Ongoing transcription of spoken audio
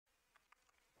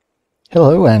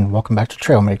Hello and welcome back to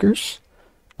Trailmakers.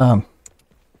 Um,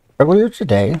 Earlier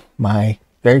today, my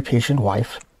very patient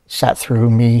wife sat through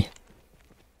me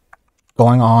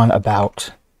going on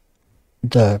about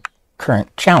the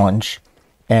current challenge,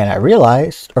 and I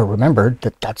realized or remembered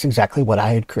that that's exactly what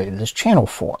I had created this channel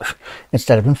for.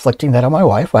 Instead of inflicting that on my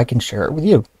wife, I can share it with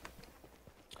you.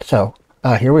 So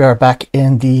here we are back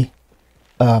in the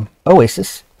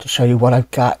Oasis to show you what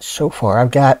I've got so far.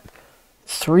 I've got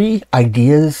 3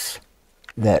 ideas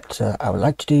that I would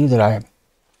like to do that I'm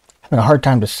having a hard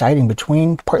time deciding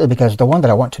between, partly because the one that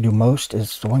I want to do most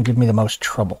is the one giving me the most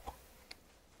trouble.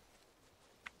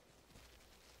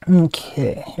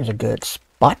 Okay, here's a good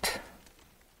spot.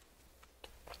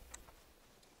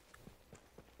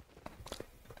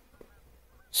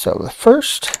 So the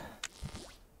first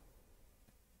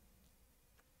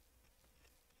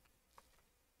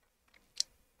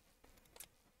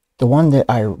the one that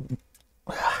I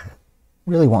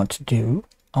really want to do,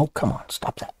 oh come on,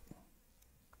 stop that.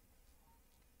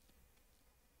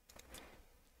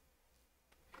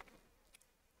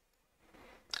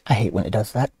 I hate when it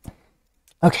does that.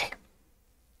 Okay.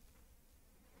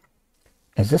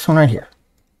 Is this one right here,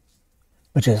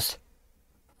 which is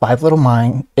 5 little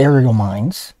aerial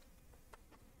mines,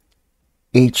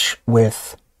 each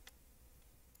with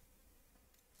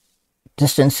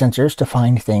distance sensors to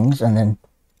find things and then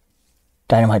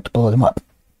dynamite to blow them up.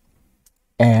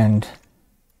 And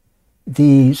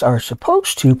these are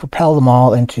supposed to propel them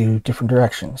all into different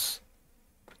directions.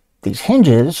 These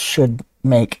hinges should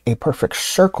make a perfect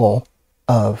circle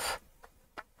of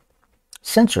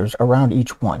sensors around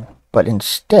each one, but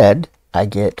instead I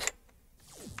get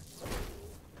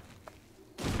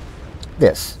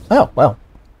this. Oh, well,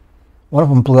 one of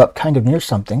them blew up kind of near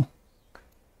something,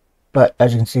 but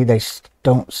as you can see, they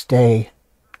don't stay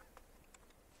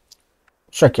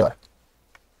circular.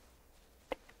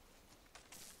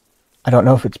 I don't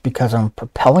know if it's because I'm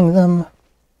propelling them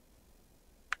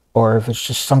or if it's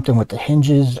just something with the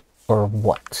hinges or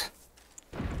what.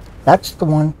 That's the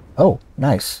one. Oh,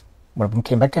 nice. One of them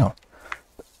came back down.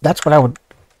 That's what I would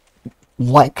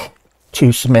like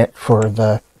to submit for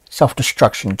the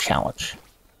self-destruction challenge.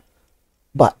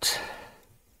 But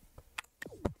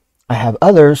I have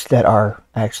others that are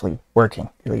actually working,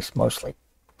 at least mostly.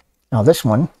 Now this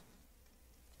one,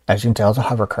 as you can tell, is a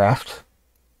hovercraft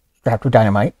strapped with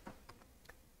dynamite.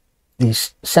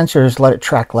 These sensors let it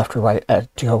track left or right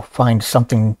to go find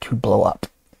something to blow up.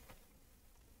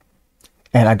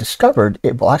 And I discovered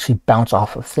it will actually bounce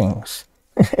off of things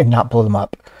and not blow them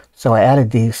up. So I added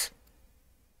these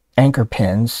anchor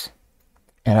pins,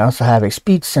 and I also have a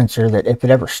speed sensor that if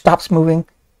it ever stops moving,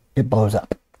 it blows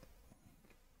up.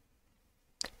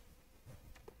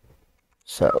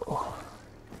 So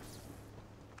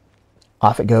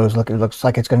off it goes. Look, it looks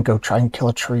like it's going to go try and kill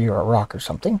a tree or a rock or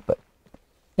something, but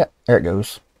yeah, there it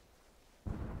goes.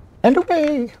 And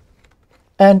away!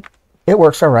 And it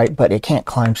works all right, but it can't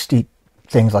climb steep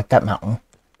things like that mountain.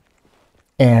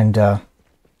 And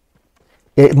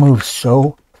it moves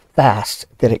so fast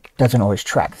that it doesn't always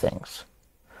track things.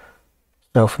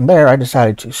 So from there, I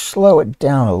decided to slow it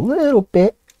down a little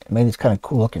bit. I made this kind of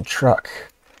cool looking truck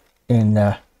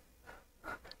in,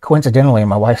 coincidentally,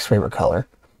 my wife's favorite color.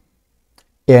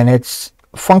 And it's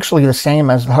functionally the same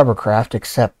as the hovercraft,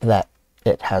 except that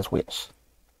it has wheels.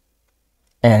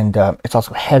 And it's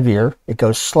also heavier. It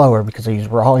goes slower because I use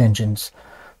raw engines.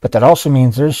 But that also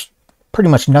means there's pretty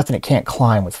much nothing it can't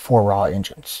climb with 4 raw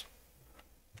engines.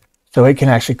 So it can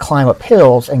actually climb up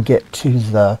hills and get to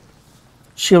the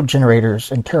shield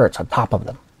generators and turrets on top of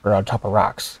them, or on top of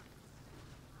rocks.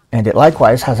 And it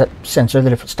likewise has a sensor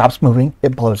that if it stops moving,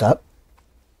 it blows up.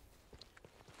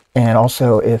 And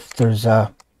also if there's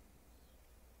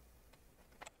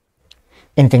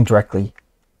anything directly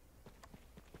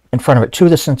in front of it, 2 of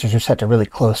the sensors are set to really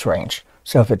close range.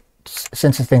 So if it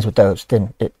senses things with those,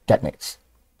 then it detonates.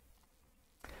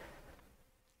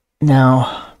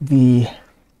 Now, the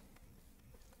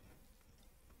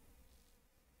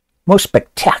most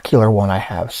spectacular one I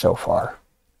have so far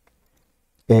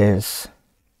is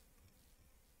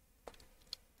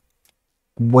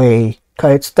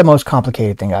it's the most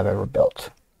complicated thing I've ever built.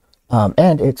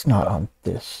 And it's not on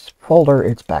this folder,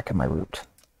 it's back in my root.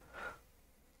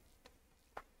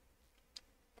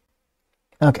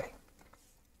 Okay.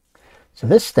 So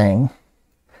this thing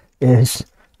is,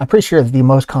 I'm pretty sure the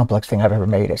most complex thing I've ever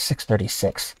made is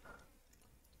 636.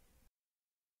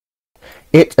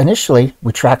 It initially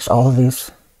retracts all of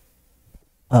these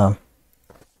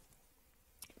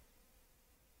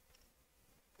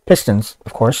pistons,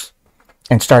 of course,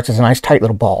 and starts as a nice tight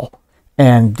little ball.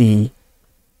 And the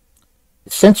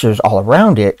sensors all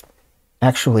around it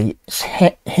actually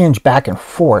hinge back and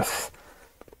forth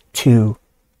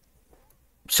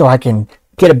so I can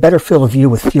get a better field of view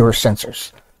with fewer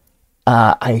sensors.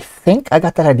 I think I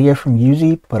got that idea from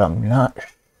Yuzi, but I'm not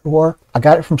sure. I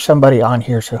got it from somebody on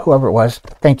here, so whoever it was,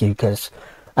 thank you, because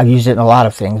I've used it in a lot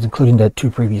of things, including the 2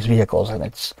 previous vehicles, and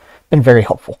it's been very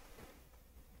helpful.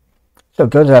 So it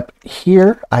goes up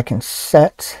here. I can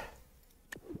set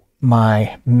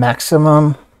my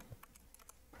maximum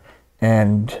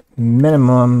and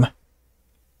minimum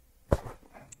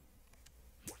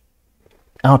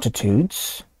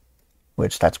altitudes,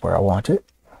 which that's where I want it.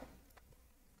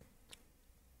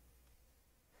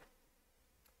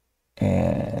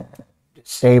 And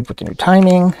save with the new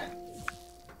timing.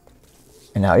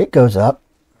 And now it goes up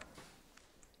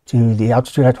to the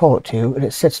altitude I told it to, and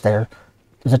it sits there.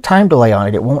 There's a time delay on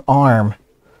it. It won't arm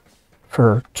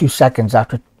for 2 seconds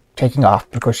after taking off.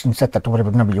 Of course, you can set that to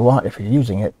whatever number you want if you're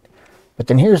using it. But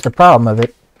then here's the problem of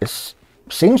it. It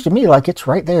seems to me like it's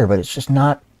right there, but it's just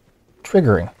not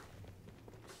triggering.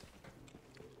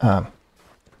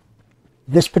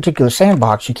 This particular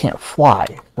sandbox, you can't fly,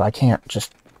 so I can't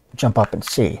just jump up and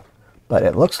see. But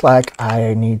it looks like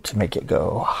I need to make it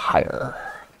go higher.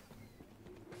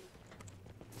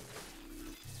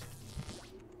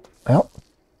 Well,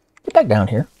 get back down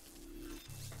here.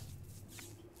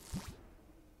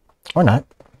 Or not.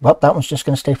 Well, that one's just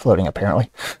going to stay floating,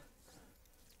 apparently.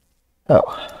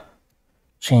 Oh.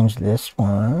 Change this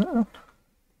one.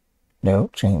 No,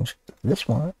 change this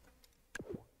one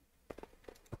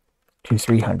to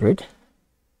 300.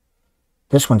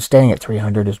 This one staying at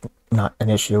 300 is not an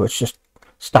issue. It just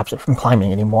stops it from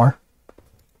climbing anymore.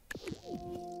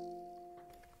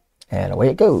 And away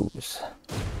it goes.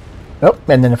 Oh,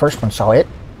 and then the first one saw it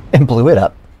and blew it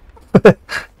up.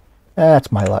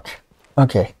 That's my luck.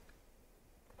 Okay.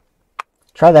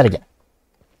 Try that again.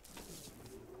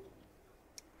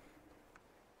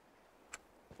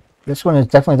 This one is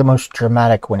definitely the most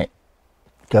dramatic when it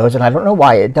goes, and I don't know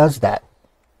why it does that.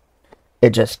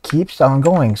 It just keeps on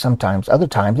going sometimes. Other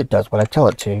times it does what I tell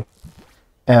it to.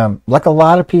 Like a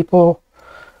lot of people,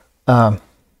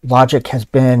 logic has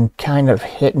been kind of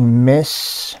hit and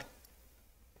miss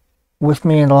with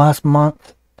me in the last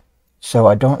month. So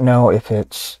I don't know if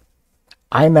it's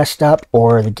I messed up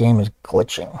or the game is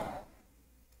glitching.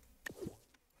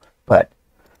 But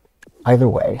either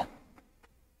way.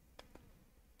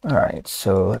 Alright,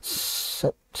 so let's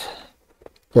set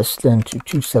this then to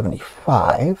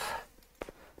 275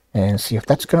 and see if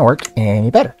that's going to work any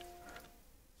better.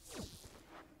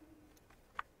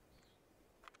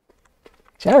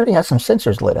 See, I already have some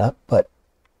sensors lit up, but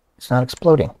it's not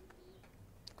exploding.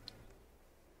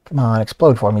 Come on,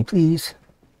 explode for me, please.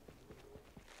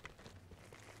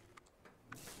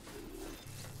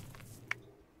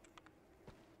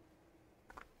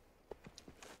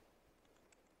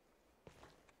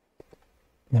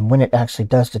 And when it actually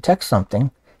does detect something,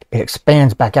 it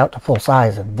expands back out to full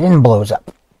size and then blows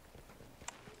up.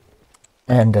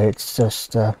 And it's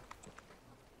just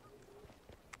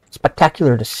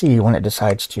spectacular to see when it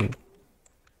decides to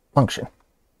function.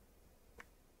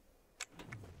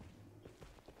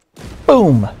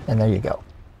 Boom! And there you go.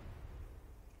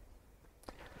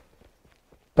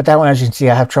 But that one, as you can see,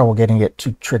 I have trouble getting it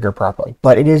to trigger properly.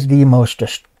 But it is the most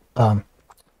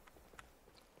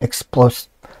explosive,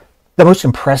 the most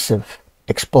impressive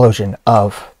explosion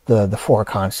of the 4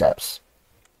 concepts.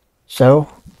 So,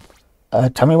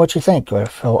 tell me what you think.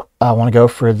 If I want to go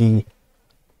for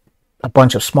a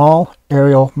bunch of small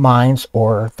aerial mines,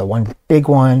 or the one big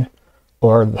one,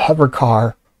 or the hover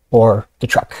car, or the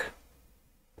truck.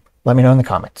 Let me know in the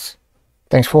comments.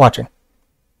 Thanks for watching.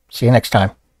 See you next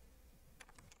time.